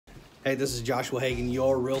Hey, this is Joshua Hagan,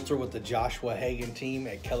 your realtor with the Joshua Hagan Team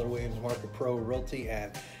at Keller Williams Market Pro Realty,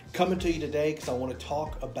 and coming to you today because I want to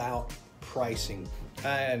talk about pricing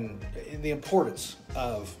and the importance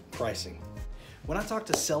of pricing. When I talk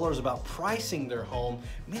to sellers about pricing their home,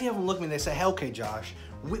 many of them look at me and they say, hey, okay, Josh,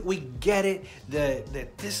 we get it,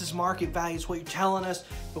 that this is market value, is what you're telling us,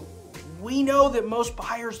 but we know that most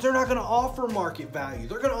buyers, they're not gonna offer market value.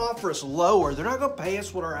 They're gonna offer us lower. They're not gonna pay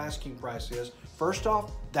us what our asking price is. First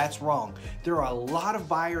off, that's wrong. There are a lot of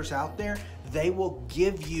buyers out there, they will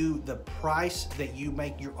give you the price that you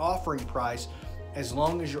make your offering price as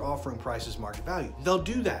long as your offering price is market value. They'll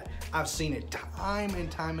do that. I've seen it time and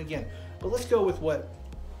time again. But let's go with what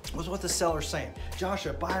the seller's saying. Josh,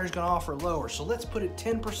 a buyer's gonna offer lower, so let's put it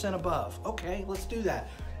 10% above. Okay, let's do that.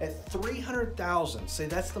 At $300,000, say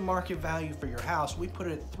that's the market value for your house, we put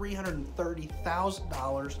it at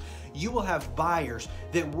 $330,000, you will have buyers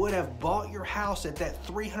that would have bought your house at that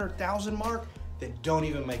 $300,000 mark that don't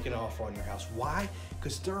even make an offer on your house. Why?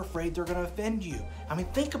 Because they're afraid they're gonna offend you. I mean,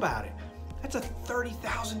 think about it. That's a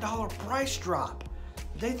 $30,000 price drop.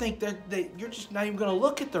 They think that you're just not even gonna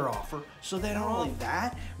look at their offer, so they don't only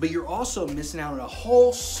that, but you're also missing out on a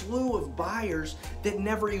whole slew of buyers that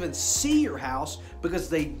never even see your house because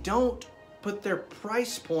they don't put their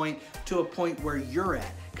price point to a point where you're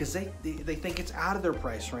at, because they think it's out of their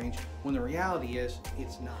price range, when the reality is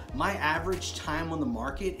it's not. My average time on the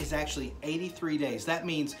market is actually 83 days. That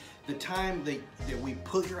means the time that we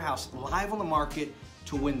put your house live on the market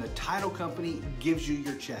to when the title company gives you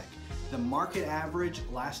your check. The market average,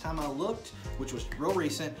 last time I looked, which was real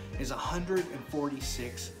recent, is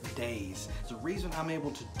 146 days. The reason I'm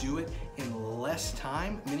able to do it in less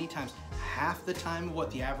time, many times half the time of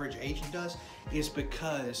what the average agent does, is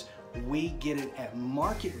because we get it at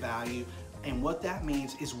market value, and what that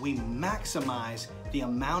means is we maximize the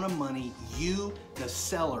amount of money you, the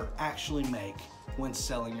seller, actually make when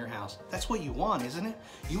selling your house. That's what you want, isn't it?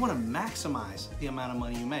 You want to maximize the amount of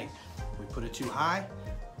money you make. We put it too high,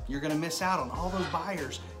 you're gonna miss out on all those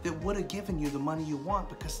buyers that would have given you the money you want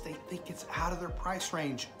because they think it's out of their price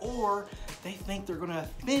range, or they think they're gonna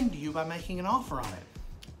offend you by making an offer on it.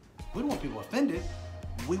 We don't want people offended.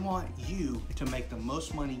 We want you to make the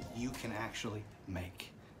most money you can actually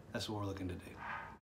make. That's what we're looking to do.